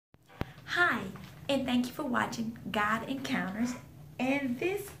Hi, and thank you for watching God Encounters. And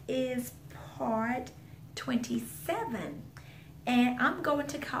this is part 27. And I'm going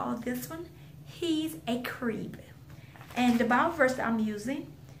to call this one, He's a Creep. And the Bible verse that I'm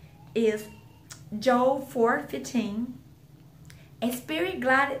using is Job 4:15. A spirit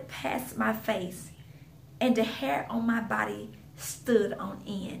glided past my face, and the hair on my body stood on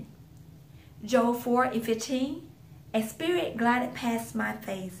end. Job 4:15. A spirit glided past my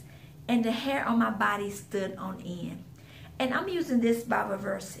face, and the hair on my body stood on end. And I'm using this Bible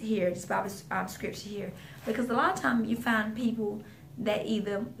verse here, this Bible scripture here, because a lot of times you find people that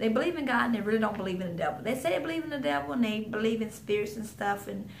either they believe in God and they really don't believe in the devil. They say they believe in the devil and they believe in spirits and stuff,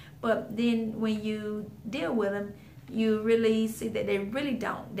 but then when you deal with them, you really see that they really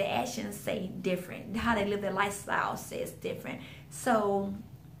don't. Their actions say different. How they live their lifestyle says different. So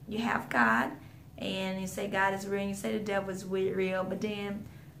you have God, and you say God is real, and you say the devil is real, but then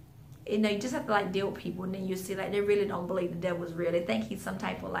you just have to deal with people, and then you see they really don't believe the devil is real. They think he's some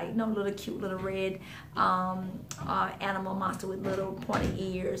type of little cute little red animal monster with little pointy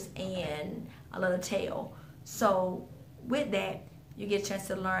ears and a little tail. So with that, you get a chance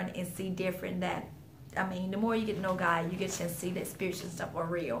to learn and see different. The more you get to know God, you get a chance to see that spiritual stuff are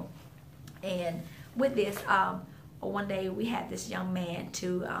real. And with this, one day we had this young man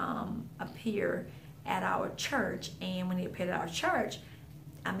to appear at our church, and when he appeared at our church,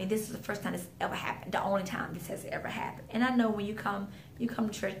 this is the first time this ever happened. The only time this has ever happened. And I know when you come to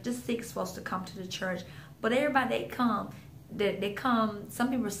church, the sick is supposed to come to the church. But everybody they come,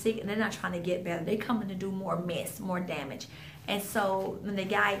 some people are sick and they're not trying to get better. They're coming to do more mess, more damage. And so when the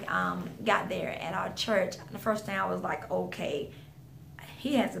guy got there at our church, the first thing I was like, okay,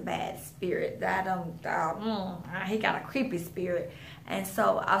 he has a bad spirit. He got a creepy spirit. And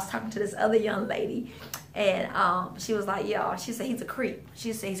so I was talking to this other young lady, and she was like, "Yeah," she said he's a creep.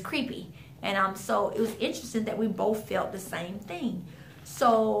 She said he's creepy. And so it was interesting that we both felt the same thing.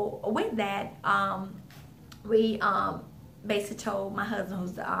 So with that, we basically told my husband,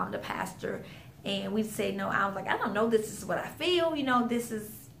 who's the pastor, and we said, "No," I was like, "I don't know. This is what I feel. This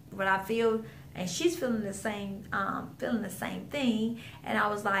is what I feel." And she's feeling the same thing. And I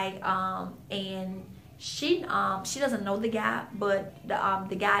was like, and she doesn't know the guy, but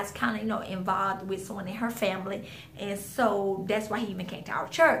the guy's kind of involved with someone in her family, and so that's why he even came to our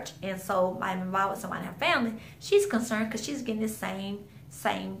church. And so I'm involved with someone in her family. She's concerned because she's getting the same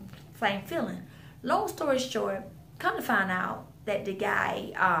feeling. Long story short, come to find out that the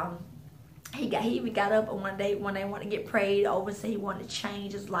guy he even got up one day when they wanted to get prayed over and said he wanted to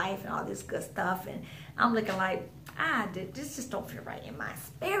change his life and all this good stuff. And I'm looking like, this just don't feel right in my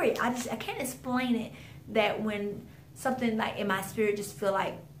spirit. I can't explain it, that when something in my spirit just feel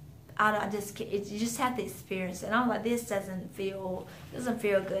like you just have to experience it. And I'm like, this doesn't feel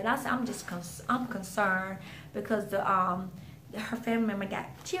good. And I said, I'm concerned because her family member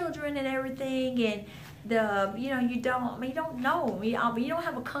got children and everything, and you don't know. You don't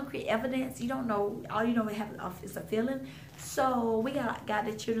have a concrete evidence. You don't know. All you know we have is a feeling. So we got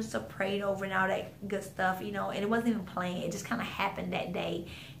the children stuff prayed over and all that good stuff, and it wasn't even planned. It just kind of happened that day.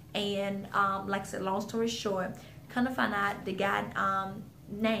 And like I said, long story short, come to find out the guy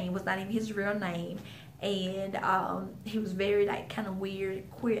name was not even his real name, and he was very kind of weird,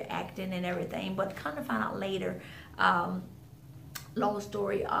 queer acting and everything. But come to find out later, long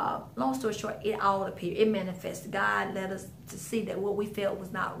story short, it all appeared. It manifested. God led us to see that what we felt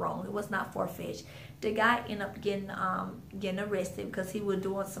was not wrong. It was not far-fetched. The guy ended up getting arrested because he was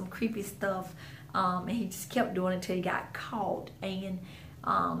doing some creepy stuff, and he just kept doing it until he got caught. And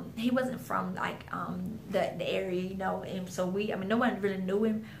he wasn't from the area, and so no one really knew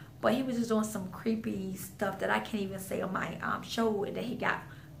him, but he was just doing some creepy stuff that I can't even say on my show that he got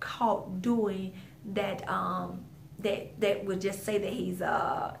caught doing, that would just say that he's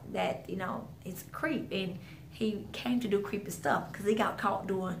he's a creep, and he came to do creepy stuff because he got caught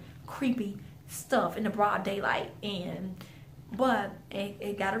doing creepy stuff in the broad daylight. But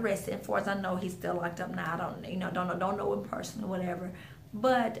he got arrested. As far as I know, he's still locked up now. I don't know in person or whatever.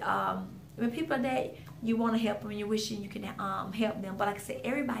 But when people are that, you want to help them and you're wishing you can help them. But like I said,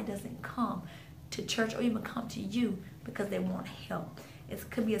 everybody doesn't come to church or even come to you because they want help. It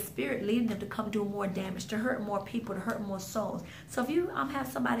could be a spirit leading them to come do more damage, to hurt more people, to hurt more souls. So if you have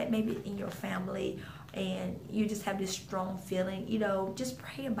somebody that maybe in your family and you just have this strong feeling, just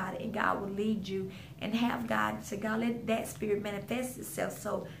pray about it, and God will lead you, and have God say, God, let that spirit manifest itself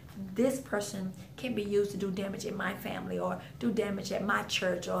so this person can be used to do damage in my family or do damage at my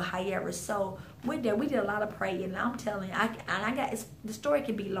church or however. So with that, we did a lot of praying, and I'm telling you, the story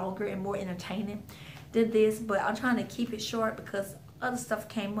can be longer and more entertaining than this, but I'm trying to keep it short because other stuff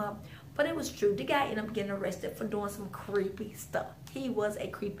came up. But it was true. The guy ended up getting arrested for doing some creepy stuff. He was a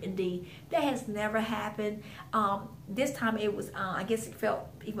creep indeed. That has never happened. This time it was, I guess it felt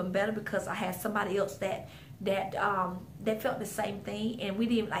even better because I had somebody else that felt the same thing, and we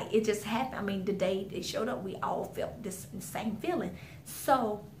didn't, like, it just happened. I mean, the day they showed up, we all felt this same feeling.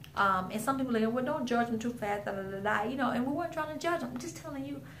 So, and some people are like, well, don't judge them too fast, da, da, da, da, you know, and we weren't trying to judge them. I'm just telling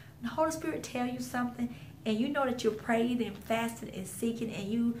you, the Holy Spirit tell you something, and you know that you're praying and fasting and seeking, and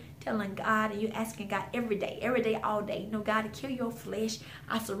you telling God, and you asking God every day, all day, you know, God, to kill your flesh.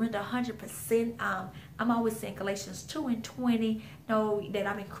 I surrender 100%. I'm always saying Galatians 2:20, know that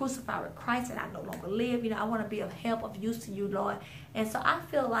I've been crucified with Christ and I no longer live. You know, I want to be of help, of use to you, Lord. And so I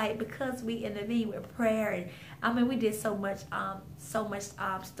feel like because we intervene with prayer, and I mean, we did so much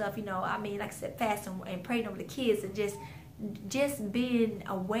stuff, you know, I mean, like I said, fasting and praying over the kids, and just being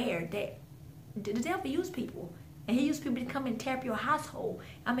aware that the devil used people, and he used people to come and tear up your household.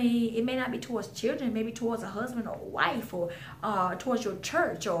 I mean, it may not be towards children, maybe towards a husband or a wife, or towards your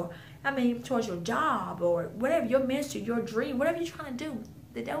church, or I mean, towards your job, or whatever, your ministry, your dream, whatever you're trying to do.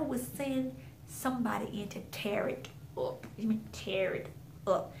 The devil will send somebody in to tear it up. You mean tear it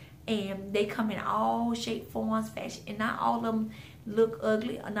up. And they come in all shape, forms, fashion, and not all of them look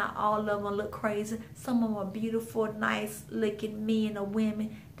ugly, or not all of them look crazy. Some of them are beautiful, nice looking men or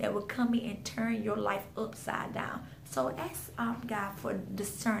women that will come in and turn your life upside down. So ask God for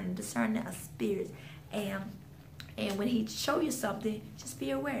discerning of spirits, and when he show you something, just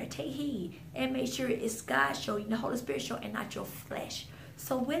be aware, take heed, and make sure it's God show you, the Holy Spirit show, and not your flesh.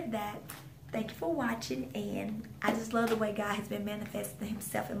 So with that, thank you for watching, and I just love the way God has been manifesting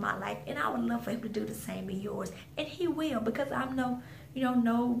himself in my life, and I would love for him to do the same in yours, and he will, because I'm no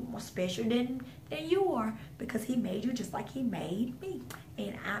more special than you are, because he made you just like he made me,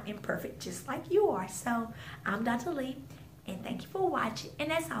 and I'm imperfect just like you are. So I'm Dr. Lee, and thank you for watching.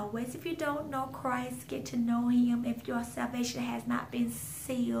 And as always, if you don't know Christ, get to know him. If your salvation has not been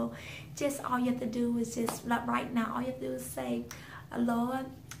sealed, just all you have to do is just, like right now, all you have to do is say, Lord,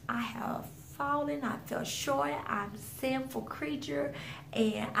 I have fallen, I fell short, I'm a sinful creature,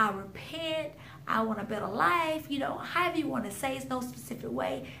 and I repent. I want a better life, you know, however you want to say, it's no specific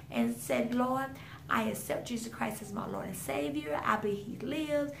way, and said, Lord, I accept Jesus Christ as my Lord and Savior. I believe he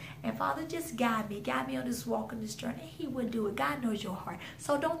lives, and Father, just guide me on this walk, on this journey. He will do it. God knows your heart,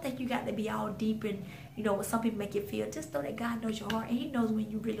 so don't think you got to be all deep in, you know, what some people make you feel. Just know that God knows your heart, and he knows when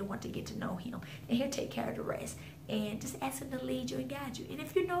you really want to get to know him, and he'll take care of the rest. And just ask him to lead you and guide you. And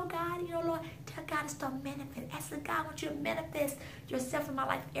if you know God, you know, Lord, tell God to start manifesting. Ask the God, I want you to manifest yourself in my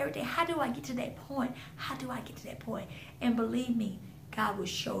life every day. How do I get to that point? How do I get to that point? And believe me, God will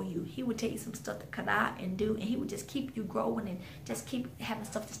show you. He will tell you some stuff to cut out and do, and he will just keep you growing and just keep having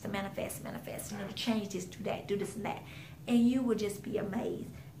stuff just to manifest, you know, to change this, do that, do this and that. And you will just be amazed.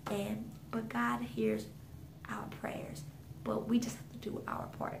 But God hears our prayers. But we just have to do our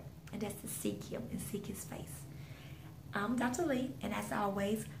part, and that's to seek him and seek his face. I'm Dr. Lee, and as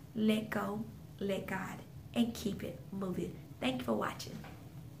always, let go, let God, and keep it moving. Thank you for watching.